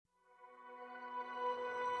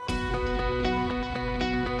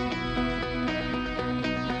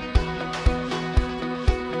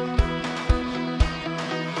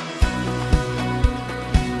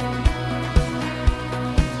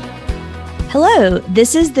Hello,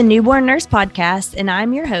 this is the Newborn Nurse Podcast, and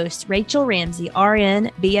I'm your host, Rachel Ramsey,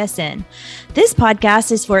 RN, BSN. This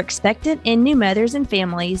podcast is for expectant and new mothers and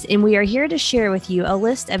families, and we are here to share with you a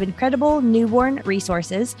list of incredible newborn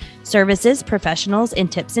resources, services, professionals,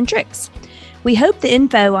 and tips and tricks. We hope the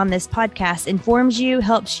info on this podcast informs you,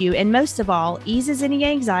 helps you, and most of all, eases any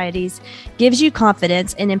anxieties, gives you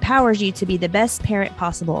confidence, and empowers you to be the best parent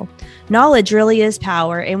possible. Knowledge really is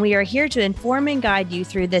power, and we are here to inform and guide you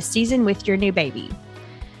through this season with your new baby.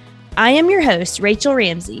 I am your host, Rachel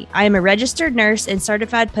Ramsey. I am a registered nurse and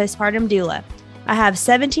certified postpartum doula. I have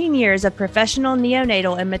 17 years of professional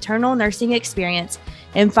neonatal and maternal nursing experience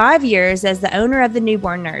and 5 years as the owner of the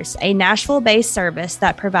Newborn Nurse, a Nashville-based service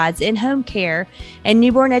that provides in-home care and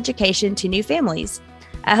newborn education to new families.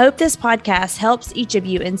 I hope this podcast helps each of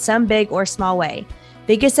you in some big or small way.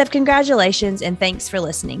 Biggest of congratulations and thanks for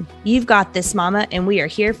listening. You've got this, Mama, and we are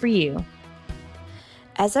here for you.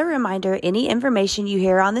 As a reminder, any information you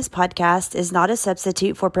hear on this podcast is not a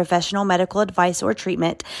substitute for professional medical advice or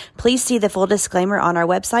treatment. Please see the full disclaimer on our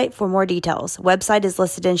website for more details. Website is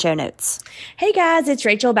listed in show notes. Hey guys, it's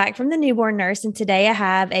Rachel back from the Newborn Nurse, and today I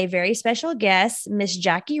have a very special guest, Miss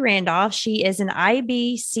Jackie Randolph. She is an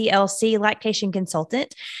IBCLC lactation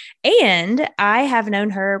consultant, and I have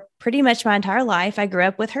known her pretty much my entire life. I grew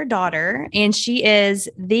up with her daughter, and she is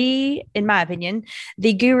in my opinion,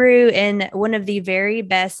 the guru and one of the very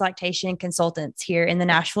best lactation consultants here in the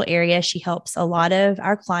Nashville area. She helps a lot of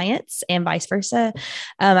our clients and vice versa.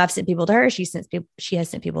 I've sent people to her. She has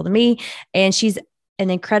sent people to me, and she's an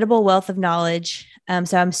incredible wealth of knowledge.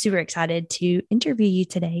 So I'm super excited to interview you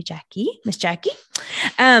today, Miss Jackie.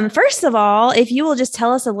 First of all, if you will just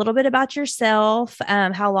tell us a little bit about yourself,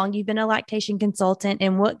 how long you've been a lactation consultant,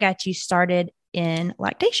 and what got you started in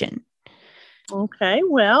lactation. Okay,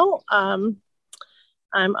 well,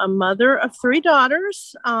 I'm a mother of 3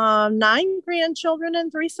 daughters, 9 grandchildren,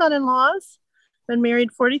 and 3 son-in-laws. Been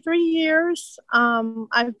married 43 years.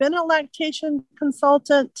 I've been a lactation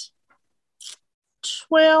consultant.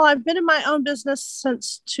 Well, I've been in my own business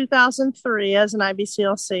since 2003 as an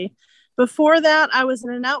IBCLC. Before that, I was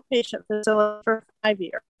in an outpatient facility for 5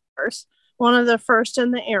 years, one of the first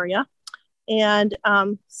in the area. And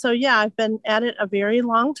so, yeah, I've been at it a very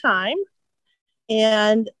long time.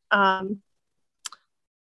 And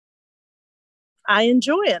I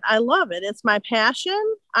enjoy it. I love it. It's my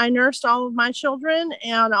passion. I nursed all of my children,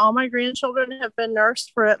 and all my grandchildren have been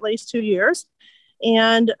nursed for at least 2 years.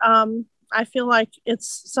 And I feel like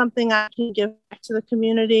it's something I can give back to the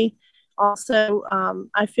community. Also,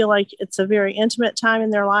 I feel like it's a very intimate time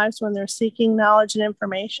in their lives when they're seeking knowledge and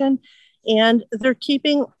information, and they're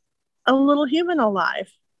keeping a little human alive.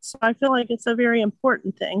 So I feel like it's a very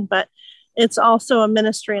important thing, but it's also a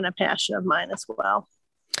ministry and a passion of mine as well.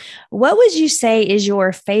 What would you say is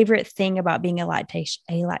your favorite thing about being a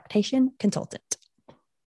lactation consultant?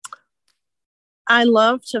 I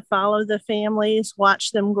love to follow the families,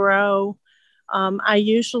 watch them grow. I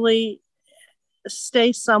usually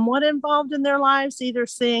stay somewhat involved in their lives, either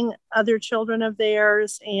seeing other children of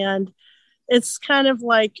theirs, and it's kind of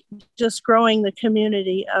like just growing the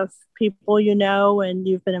community of people you know and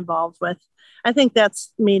you've been involved with. I think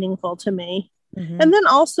that's meaningful to me. Mm-hmm. And then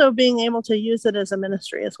also being able to use it as a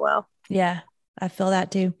ministry as well. Yeah, I feel that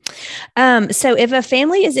too. So if a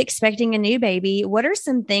family is expecting a new baby, what are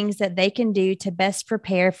some things that they can do to best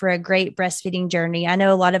prepare for a great breastfeeding journey? I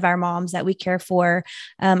know a lot of our moms that we care for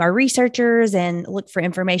are researchers and look for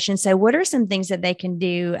information. So what are some things that they can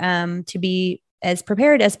do to be as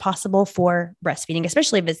prepared as possible for breastfeeding,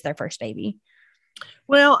 especially if it's their first baby?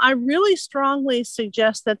 Well, I really strongly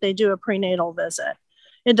suggest that they do a prenatal visit.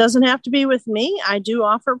 It doesn't have to be with me. I do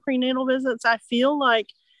offer prenatal visits. I feel like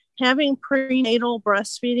having prenatal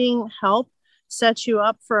breastfeeding help set you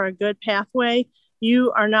up for a good pathway.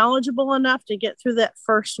 You are knowledgeable enough to get through that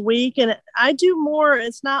first week. And I do more.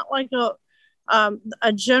 It's not like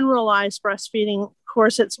a generalized breastfeeding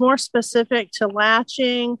course. It's more specific to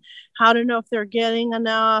latching, how to know if they're getting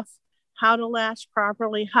enough, how to latch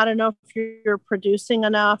properly, how to know if you're producing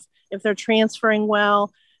enough, if they're transferring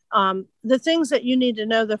well. The things that you need to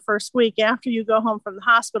know the first week after you go home from the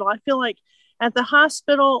hospital. I feel like at the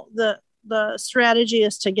hospital, the strategy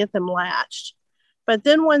is to get them latched. But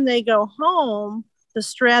then when they go home, the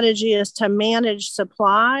strategy is to manage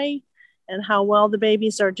supply and how well the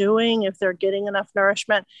babies are doing, if they're getting enough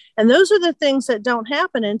nourishment. And those are the things that don't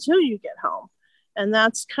happen until you get home. And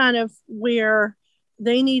that's kind of where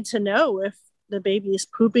they need to know if the baby is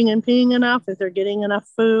pooping and peeing enough, if they're getting enough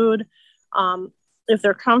food, if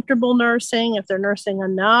they're comfortable nursing, if they're nursing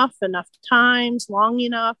enough times, long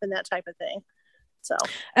enough, and that type of thing.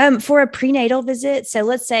 So, for a prenatal visit, so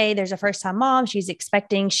let's say there's a first-time mom, she's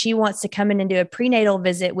expecting, she wants to come in and do a prenatal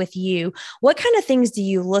visit with you. What kind of things do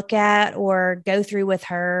you look at or go through with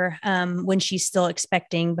her when she's still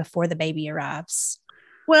expecting before the baby arrives?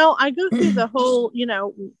 Well, I go through the whole,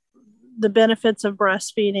 the benefits of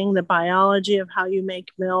breastfeeding, the biology of how you make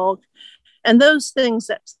milk, and those things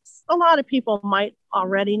that a lot of people might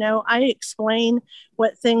already know. I explain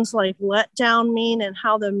what things like letdown mean and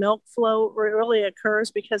how the milk flow really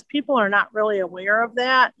occurs, because people are not really aware of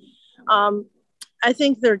that. I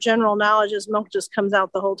think their general knowledge is milk just comes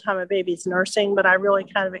out the whole time a baby's nursing, but I really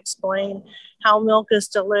kind of explain how milk is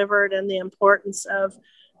delivered and the importance of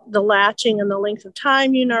the latching and the length of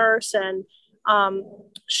time you nurse, and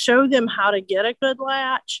show them how to get a good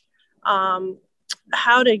latch,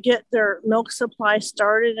 how to get their milk supply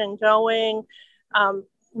started and going.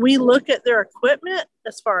 We look at their equipment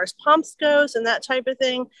as far as pumps goes and that type of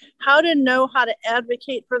thing, how to know how to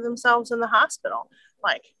advocate for themselves in the hospital.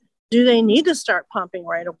 Like, do they need to start pumping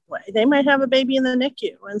right away? They might have a baby in the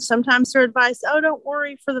NICU, and sometimes they're advised, oh, don't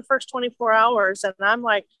worry for the first 24 hours. And I'm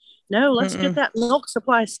like, no, let's get that milk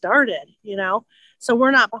supply started, so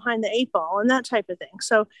we're not behind the 8 ball and that type of thing.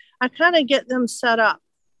 So I kind of get them set up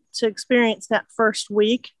to experience that first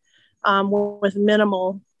week with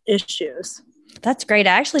minimal issues. That's great.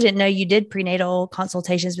 I actually didn't know you did prenatal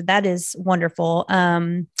consultations, but that is wonderful.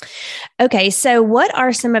 Okay. So what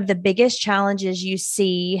are some of the biggest challenges you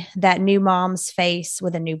see that new moms face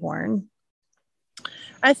with a newborn?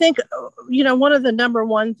 I think, one of the number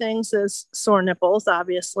one things is sore nipples,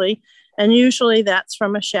 obviously. And usually that's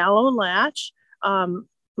from a shallow latch.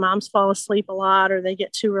 Moms fall asleep a lot, or they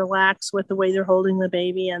get too relaxed with the way they're holding the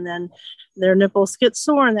baby, and then their nipples get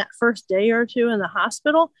sore in that first day or two in the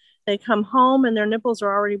hospital. They come home and their nipples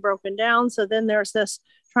are already broken down. So then there's this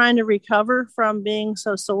trying to recover from being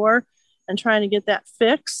so sore and trying to get that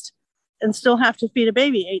fixed, and still have to feed a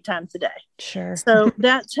baby 8 times a day. Sure. So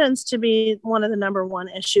that tends to be one of the number one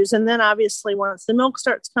issues. And then obviously once the milk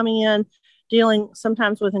starts coming in, dealing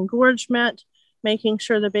sometimes with engorgement, making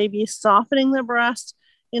sure the baby is softening the breast.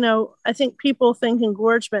 I think people think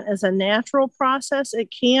engorgement is a natural process.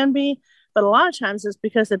 It can be, but a lot of times it's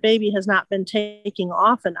because the baby has not been taking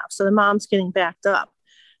off enough. So the mom's getting backed up.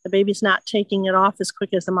 The baby's not taking it off as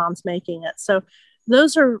quick as the mom's making it. So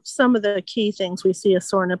those are some of the key things we see as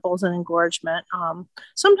sore nipples and engorgement.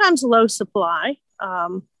 Sometimes low supply.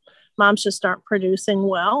 Moms just aren't producing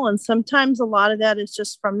well. And sometimes a lot of that is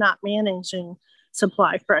just from not managing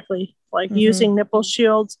supply correctly, like using nipple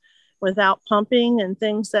shields without pumping and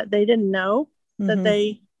things that they didn't know that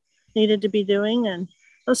they needed to be doing, and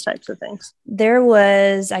those types of things. There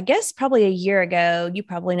was, I guess, probably a year ago, you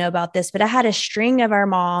probably know about this, but I had a string of our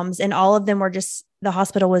moms, and all of them were just, the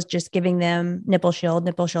hospital was just giving them nipple shield,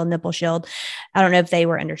 nipple shield, nipple shield. I don't know if they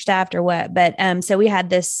were understaffed or what, but so we had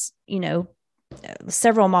this,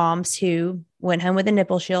 several moms who went home with a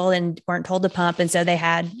nipple shield and weren't told to pump. And so they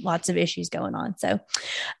had lots of issues going on. So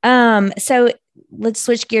let's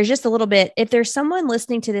switch gears just a little bit. If there's someone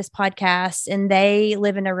listening to this podcast and they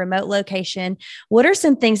live in a remote location, what are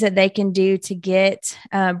some things that they can do to get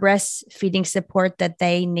breastfeeding support that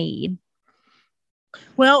they need?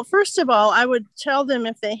 Well, first of all, I would tell them,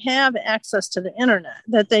 if they have access to the internet,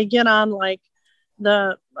 that they get on like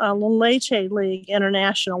the Leche League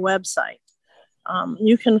International website.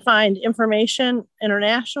 You can find information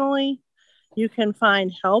internationally. You can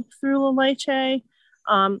find help through Leche.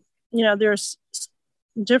 There's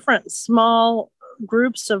different small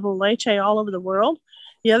groups of Leche all over the world.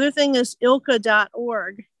 The other thing is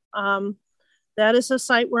ilka.org. That is a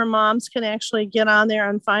site where moms can actually get on there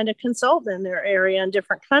and find a consultant in their area in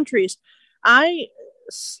different countries. I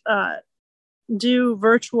do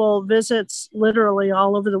virtual visits literally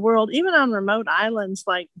all over the world, even on remote islands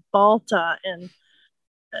like Balta and,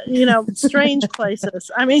 strange places.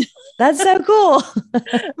 I mean, that's so cool.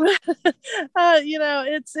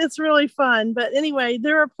 It's really fun. But anyway,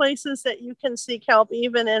 there are places that you can seek help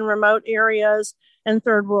even in remote areas and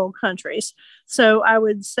third world countries. So I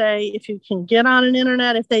would say, if you can get on an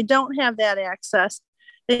internet, if they don't have that access,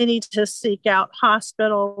 they need to seek out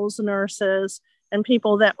hospitals, nurses, and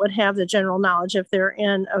people that would have the general knowledge if they're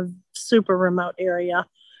in a super remote area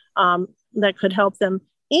that could help them.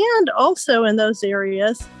 And also in those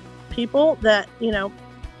areas, people that,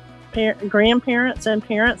 grandparents and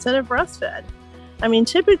parents that have breastfed. I mean,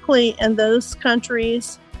 typically in those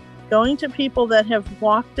countries, going to people that have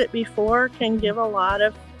walked it before can give a lot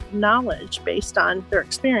of knowledge based on their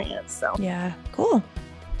experience. So yeah, cool.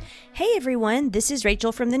 Hey everyone, this is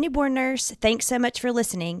Rachel from the Newborn Nurse. Thanks so much for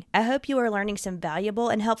listening. I hope you are learning some valuable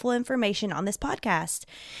and helpful information on this podcast.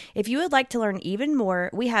 If you would like to learn even more,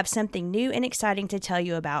 we have something new and exciting to tell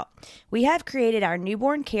you about. We have created our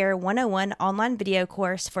Newborn Care 101 online video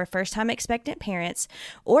course for first-time expectant parents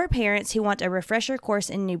or parents who want a refresher course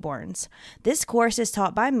in newborns. This course is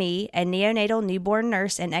taught by me, a neonatal newborn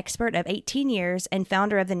nurse and expert of 18 years and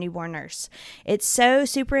founder of the Newborn Nurse. It's so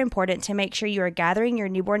super important to make sure you are gathering your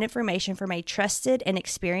newborn information from a trusted and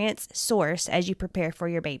experienced source as you prepare for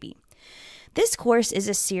your baby. This course is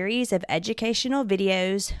a series of educational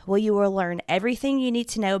videos where you will learn everything you need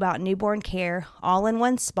to know about newborn care all in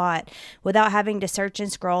one spot without having to search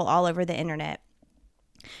and scroll all over the internet.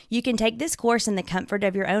 You can take this course in the comfort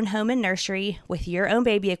of your own home and nursery with your own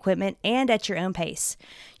baby equipment and at your own pace.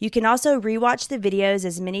 You can also rewatch the videos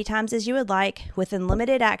as many times as you would like with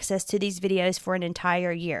unlimited access to these videos for an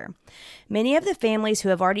entire year. Many of the families who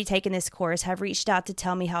have already taken this course have reached out to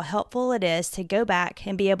tell me how helpful it is to go back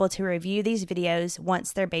and be able to review these videos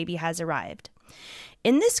once their baby has arrived.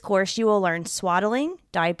 In this course, you will learn swaddling,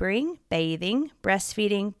 diapering, bathing,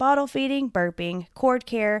 breastfeeding, bottle feeding, burping, cord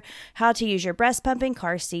care, how to use your breast pump and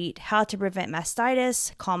car seat, how to prevent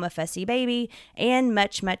mastitis, calm a fussy baby, and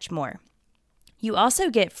much, much more. You also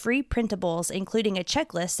get free printables, including a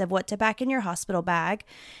checklist of what to pack in your hospital bag,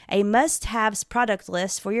 a must-haves product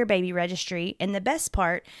list for your baby registry, and the best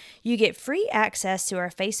part, you get free access to our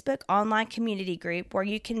Facebook online community group where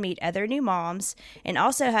you can meet other new moms and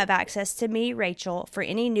also have access to me, Rachel, for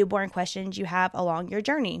any newborn questions you have along your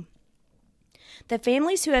journey. The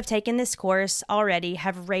families who have taken this course already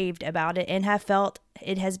have raved about it and have felt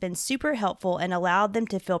it has been super helpful and allowed them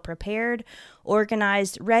to feel prepared,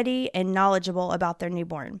 organized, ready, and knowledgeable about their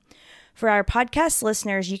newborn. For our podcast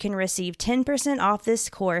listeners, you can receive 10% off this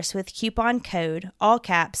course with coupon code, all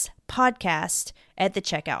caps, podcast, at the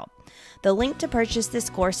checkout. The link to purchase this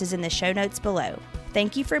course is in the show notes below.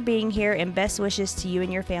 Thank you for being here and best wishes to you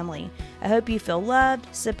and your family. I hope you feel loved,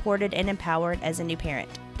 supported, and empowered as a new parent.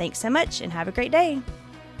 Thanks so much and have a great day.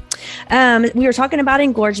 We were talking about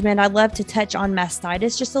engorgement. I'd love to touch on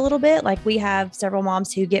mastitis just a little bit. Like we have several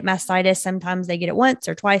moms who get mastitis. Sometimes they get it once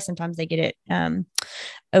or twice. Sometimes they get it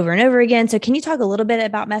over and over again. So can you talk a little bit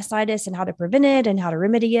about mastitis and how to prevent it and how to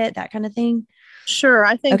remedy it, that kind of thing? Sure.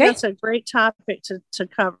 I think that's a great topic to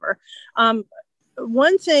cover.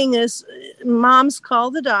 One thing is moms call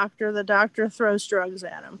the doctor throws drugs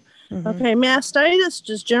at them. Mm-hmm. Okay, mastitis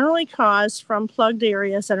is generally caused from plugged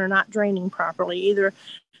areas that are not draining properly. Either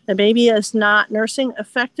the baby is not nursing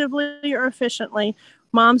effectively or efficiently,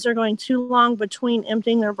 moms are going too long between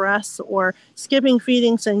emptying their breasts or skipping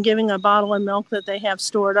feedings and giving a bottle of milk that they have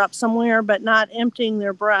stored up somewhere, but not emptying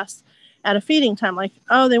their breasts at a feeding time. Like,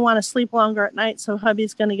 they want to sleep longer at night, so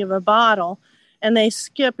hubby's going to give a bottle, and they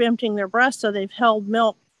skip emptying their breasts, so they've held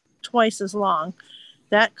milk twice as long.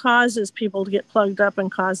 That causes people to get plugged up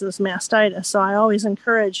and causes mastitis. So I always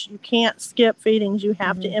encourage, you can't skip feedings. You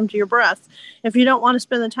have to empty your breast. If you don't want to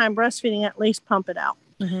spend the time breastfeeding, at least pump it out.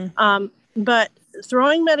 But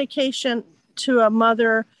throwing medication to a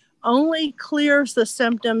mother only clears the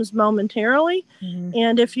symptoms momentarily.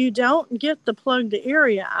 And if you don't get the plugged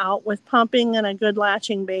area out with pumping and a good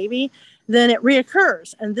latching baby, then it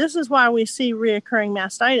reoccurs. And this is why we see reoccurring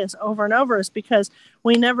mastitis over and over, is because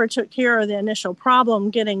we never took care of the initial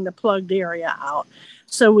problem, getting the plugged area out.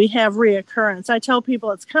 So we have reoccurrence. I tell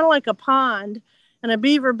people it's kind of like a pond, and a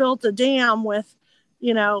beaver built a dam with,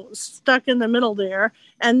 stuck in the middle there,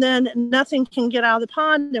 and then nothing can get out of the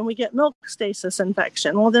pond, and we get milk stasis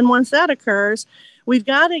infection. Well, then once that occurs, we've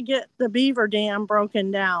got to get the beaver dam broken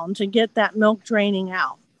down to get that milk draining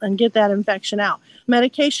out and get that infection out.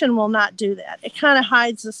 Medication will not do that. It kind of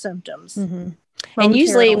hides the symptoms. And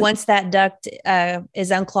usually once that duct is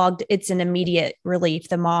unclogged, it's an immediate relief.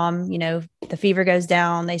 The mom, the fever goes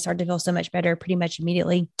down. They start to feel so much better pretty much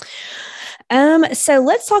immediately. So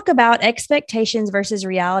let's talk about expectations versus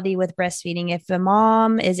reality with breastfeeding. If a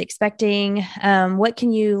mom is expecting, what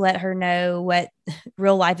can you let her know what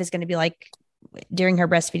real life is going to be like during her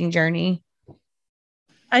breastfeeding journey?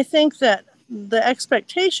 I think that the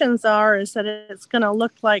expectations is that it's going to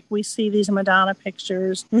look like we see these Madonna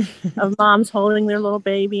pictures of moms holding their little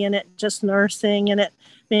baby and it just nursing and it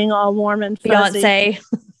being all warm and fuzzy.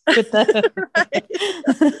 Beyonce.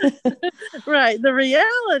 Right. The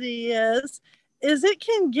reality is it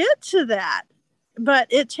can get to that, but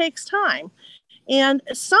it takes time. And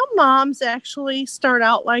some moms actually start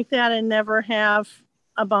out like that and never have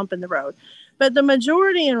a bump in the road. But the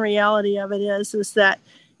majority and reality of it is that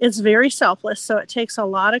it's very selfless. So it takes a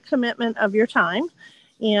lot of commitment of your time.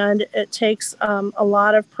 And it takes a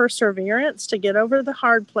lot of perseverance to get over the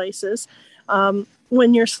hard places.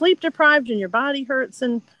 When you're sleep deprived and your body hurts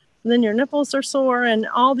and then your nipples are sore and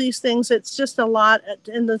all these things, it's just a lot.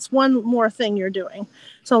 And it's one more thing you're doing.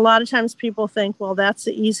 So a lot of times people think, well, that's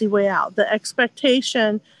the easy way out. The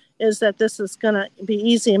expectation is that this is going to be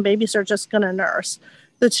easy and babies are just going to nurse.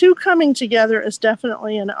 The two coming together is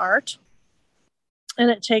definitely an art.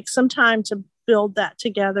 And it takes some time to build that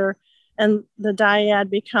together and the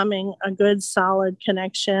dyad becoming a good, solid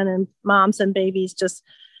connection and moms and babies just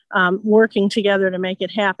working together to make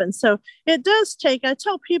it happen. So it does take, I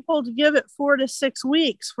tell people to give it 4 to 6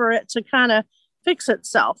 weeks for it to kind of fix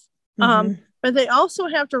itself. But they also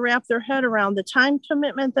have to wrap their head around the time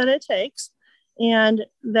commitment that it takes and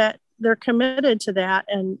that they're committed to that.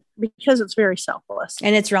 And because it's very selfless.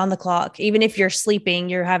 And it's around the clock. Even if you're sleeping,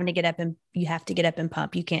 you're having to get up and you have to get up and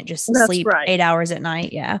pump. You can't just sleep 8 hours at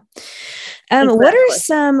night. Yeah. Exactly. What are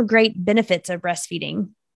some great benefits of breastfeeding?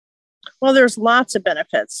 Well, there's lots of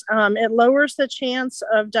benefits. It lowers the chance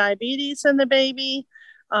of diabetes in the baby.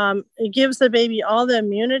 It gives the baby all the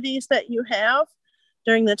immunities that you have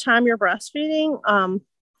during the time you're breastfeeding.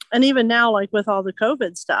 And even now, like with all the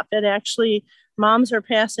COVID stuff, it actually, moms are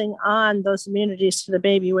passing on those immunities to the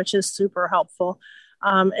baby, which is super helpful.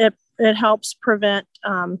 It helps prevent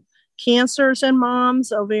cancers in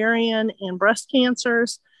moms, ovarian and breast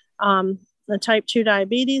cancers, the type 2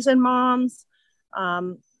 diabetes in moms.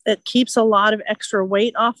 It keeps a lot of extra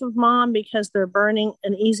weight off of mom because they're burning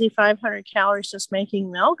an easy 500 calories just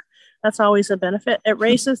making milk. That's always a benefit. It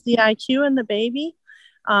raises the IQ in the baby.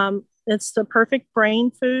 It's the perfect brain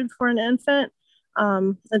food for an infant.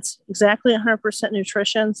 It's exactly 100%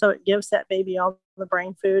 nutrition. So it gives that baby all the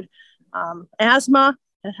brain food. Asthma,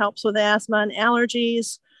 it helps with asthma and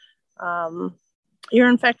allergies. Ear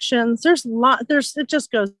infections. It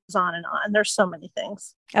just goes on and on. There's so many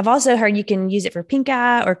things. I've also heard you can use it for pink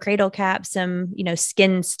eye or cradle cap, some,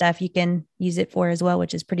 skin stuff you can use it for as well,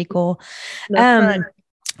 which is pretty cool. That's right.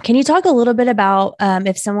 Can you talk a little bit about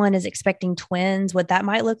if someone is expecting twins, what that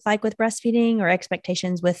might look like with breastfeeding or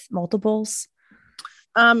expectations with multiples?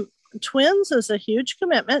 Twins is a huge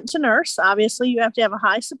commitment to nurse. Obviously, you have to have a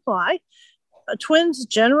high supply. Twins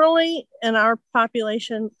generally in our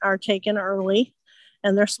population are taken early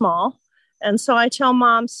and they're small. And so I tell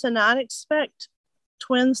moms to not expect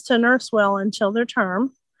twins to nurse well until their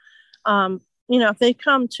term. If they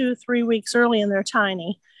come 2-3 weeks early and they're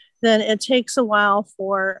tiny, then it takes a while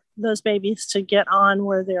for those babies to get on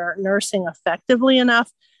where they're nursing effectively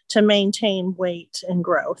enough to maintain weight and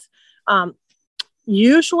growth.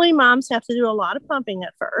 Usually moms have to do a lot of pumping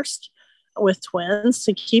at first with twins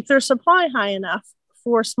to keep their supply high enough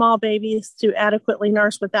for small babies to adequately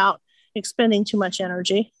nurse without expending too much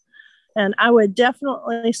energy. And I would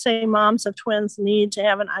definitely say moms of twins need to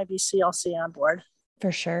have an IBCLC on board.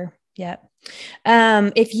 For sure. Yep.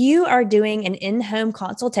 If you are doing an in-home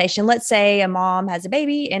consultation, let's say a mom has a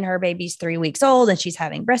baby and her baby's 3 weeks old and she's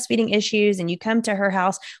having breastfeeding issues and you come to her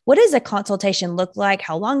house, what does a consultation look like?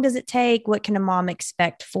 How long does it take? What can a mom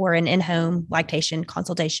expect for an in-home lactation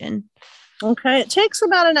consultation? Okay. It takes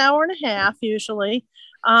about an hour and a half usually.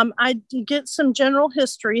 I get some general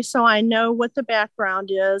history so I know what the background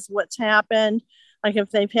is, what's happened, like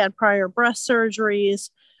if they've had prior breast surgeries,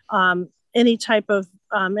 any type of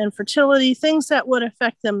infertility, things that would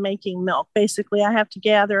affect them making milk. Basically, I have to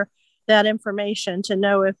gather that information to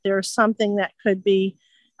know if there's something that could be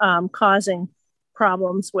causing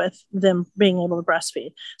problems with them being able to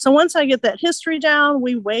breastfeed. So once I get that history down,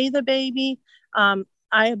 we weigh the baby.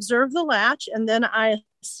 I observe the latch and then I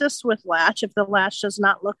assist with latch if the latch does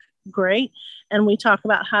not look great. And we talk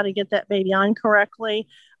about how to get that baby on correctly.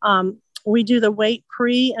 We do the weight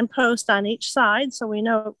pre and post on each side. So we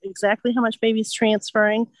know exactly how much baby's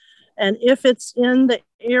transferring. And if it's in the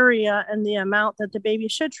area and the amount that the baby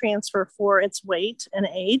should transfer for its weight and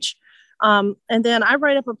age. And then I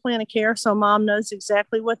write up a plan of care so mom knows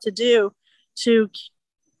exactly what to do to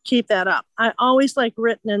keep that up. I always like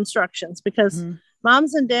written instructions because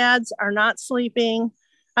moms and dads are not sleeping.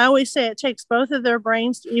 I always say it takes both of their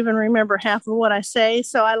brains to even remember half of what I say.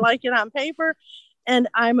 So I like it on paper. And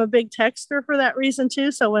I'm a big texter for that reason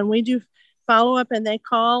too. So when we do follow up and they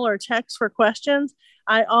call or text for questions,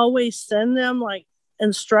 I always send them like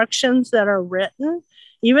instructions that are written,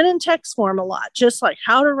 even in text form a lot, just like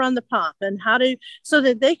how to run the pump and so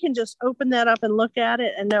that they can just open that up and look at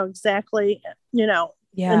it and know exactly,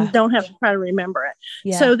 and don't have to try to remember it.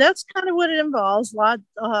 Yeah. So that's kind of what it involves.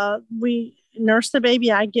 We nurse the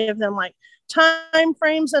baby. I give them like time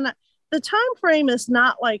frames and the time frame is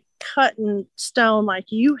not like cut in stone, like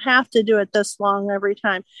you have to do it this long every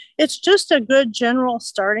time. It's just a good general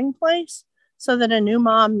starting place so that a new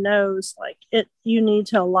mom knows like you need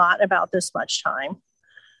to allot about this much time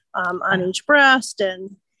on each breast,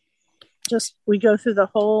 and just we go through the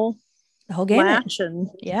whole gamut. And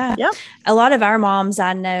yeah. A lot of our moms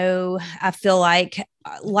I know, I feel like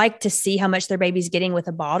to see how much their baby's getting with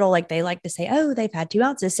a bottle. Like they like to say, oh, they've had 2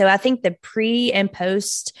 ounces. So I think the pre and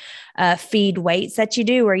post feed weights that you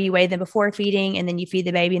do, where you weigh them before feeding and then you feed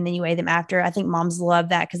the baby and then you weigh them after. I think moms love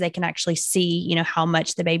that because they can actually see, how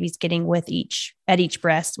much the baby's getting at each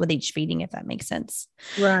breast with each feeding, if that makes sense.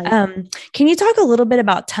 Right. Can you talk a little bit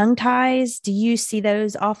about tongue ties? Do you see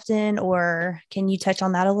those often, or can you touch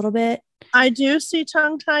on that a little bit? I do see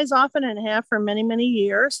tongue ties often and have for many, many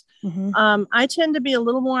years. Mm-hmm. I tend to be a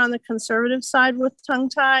little more on the conservative side with tongue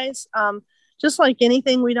ties. Just like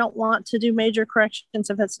anything, we don't want to do major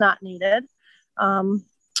corrections if it's not needed.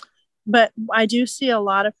 But I do see a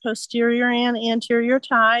lot of posterior and anterior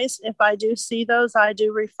ties. If I do see those, I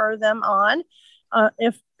do refer them on.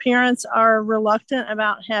 If parents are reluctant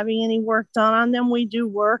about having any work done on them, we do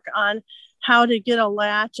work on how to get a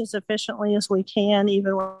latch as efficiently as we can,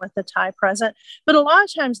 even with the tie present. But a lot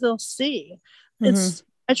of times they'll see. Mm-hmm.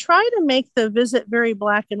 I try to make the visit very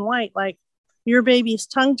black and white, like your baby's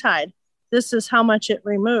tongue tied. This is how much it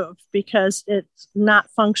removed because it's not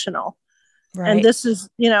functional. Right. And this is,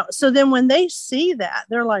 so then when they see that,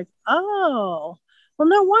 they're like, oh, well,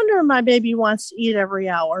 no wonder my baby wants to eat every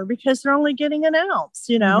hour because they're only getting an ounce,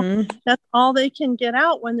 Mm-hmm. That's all they can get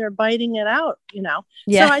out when they're biting it out,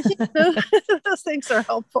 Yeah. So I think those things are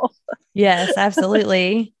helpful. Yes,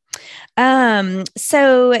 absolutely.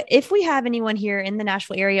 So if we have anyone here in the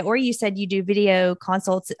Nashville area, or you said you do video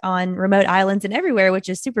consults on remote islands and everywhere, which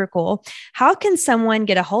is super cool, how can someone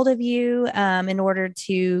get a hold of you in order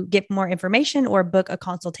to get more information or book a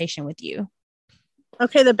consultation with you?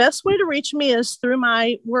 Okay, the best way to reach me is through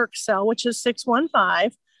my work cell, which is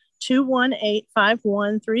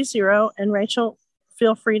 615-218-5130. And Rachel,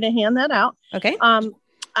 feel free to hand that out. Okay. I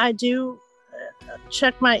do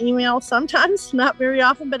check my email sometimes, not very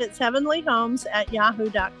often, but it's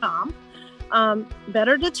heavenlyhomes@yahoo.com.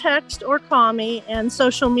 Better to text or call me. And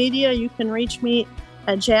social media, you can reach me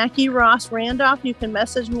at Jackie Ross Randolph. You can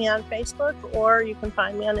message me on Facebook, or you can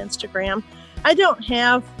find me on Instagram. I don't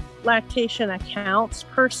have lactation accounts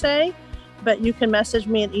per se, but you can message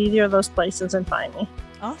me at either of those places and find me.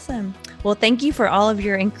 Awesome. Well, thank you for all of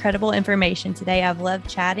your incredible information today. I've loved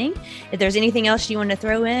chatting. If there's anything else you want to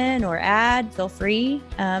throw in or add, feel free.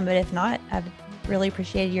 But if not, I've really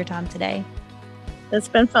appreciated your time today. It's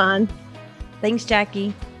been fun. Thanks,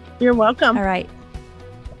 Jackie. You're welcome. All right.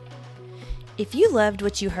 If you loved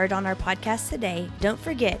what you heard on our podcast today, don't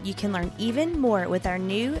forget you can learn even more with our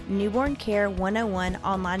new Newborn Care 101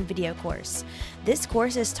 online video course. This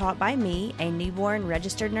course is taught by me, a newborn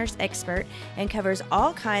registered nurse expert, and covers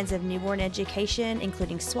all kinds of newborn education,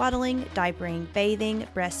 including swaddling, diapering, bathing,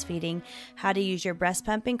 breastfeeding, how to use your breast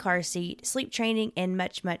pump and car seat, sleep training, and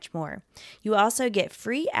much, much more. You also get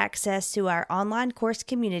free access to our online course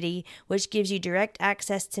community, which gives you direct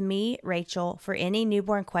access to me, Rachel, for any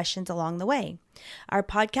newborn questions along the way. Our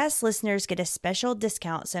podcast listeners get a special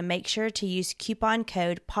discount, so make sure to use coupon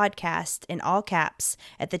code PODCAST in all caps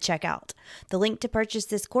at the checkout. The link to purchase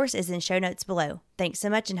this course is in show notes below. Thanks so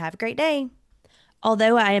much and have a great day.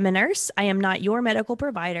 Although I am a nurse, I am not your medical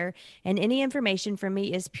provider, and any information from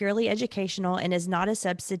me is purely educational and is not a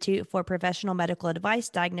substitute for professional medical advice,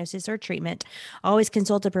 diagnosis, or treatment. Always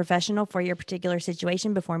consult a professional for your particular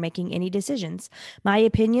situation before making any decisions. My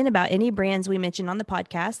opinion about any brands we mention on the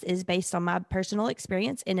podcast is based on my personal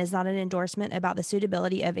experience and is not an endorsement about the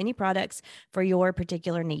suitability of any products for your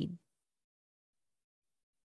particular need.